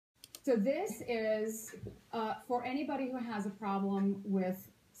So this is for anybody who has a problem with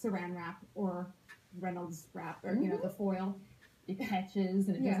saran wrap or Reynolds wrap, or the foil. It catches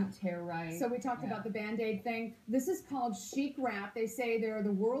and it doesn't tear right. So we talked about the Band-Aid thing. This is called ChicWrap. They say they're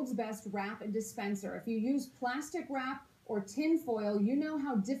the world's best wrap and dispenser. If you use plastic wrap or tin foil, you know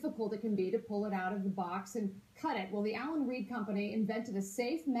how difficult it can be to pull it out of the box and cut it. Well, the Allen Reed Company invented a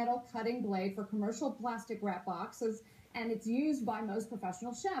safe metal cutting blade for commercial plastic wrap boxes, and it's used by most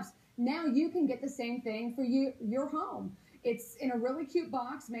professional chefs. Now you can get the same thing for your home. It's in a really cute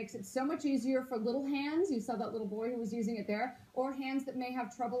box, makes it so much easier for little hands. You saw that little boy who was using it there, or hands that may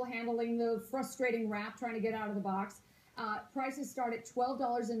have trouble handling the frustrating wrap trying to get out of the box. Prices start at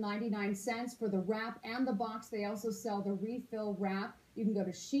 $12.99 for the wrap and the box. They also sell the refill wrap. You can go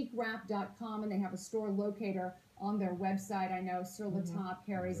to ChicWrap.com, and they have a store locator on their website. I know Sur La Table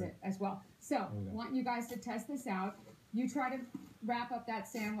carries it as well. So I want you guys to test this out. You try to wrap up that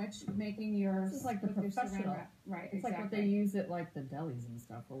sandwich, making your... This is like the professional. Right, it's like what they use at like the delis and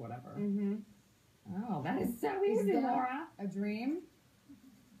stuff or whatever. Oh, that is so Is easy, that Laura. A dream?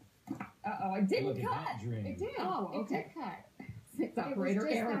 Uh-oh, I didn't Look at cut. that dream. It did. Oh, okay. It did cut. It's operator it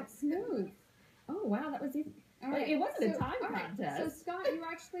was just error. that smooth. Oh, wow, that was easy. All But right, it wasn't a so- time all right, contest. So, Scott, you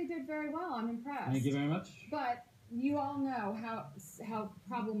actually did very well. I'm impressed. Thank you very much. But you all know how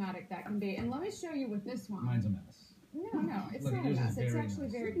problematic that can be. And let me show you with this one. Mine's a mess. No, it's Look, not a yours is mess. It's very actually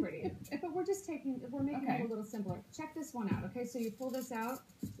nice. very pretty. But we're making it a little simpler. Check this one out, okay? So you pull this out,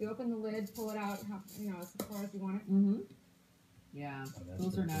 you open the lid, pull it out, as far as you want it. Yeah, Oh,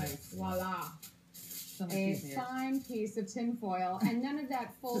 those are pretty nice. Voila. So much A easier. fine piece of tin foil, and none of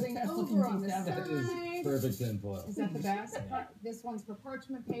that folding That's over looking on the decent. That is side. perfect tinfoil. Is that the best? Yeah. This one's for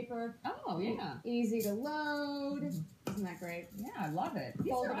parchment paper. Oh, yeah. Easy to load. Isn't that great? Yeah, I love it.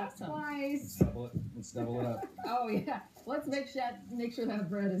 These Fold are it up awesome. twice. Let's double it up. Oh, yeah. Let's make sure that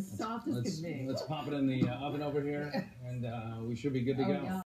bread is soft as can be. Let's pop it in the oven over here, and we should be good to Oh, go. yeah.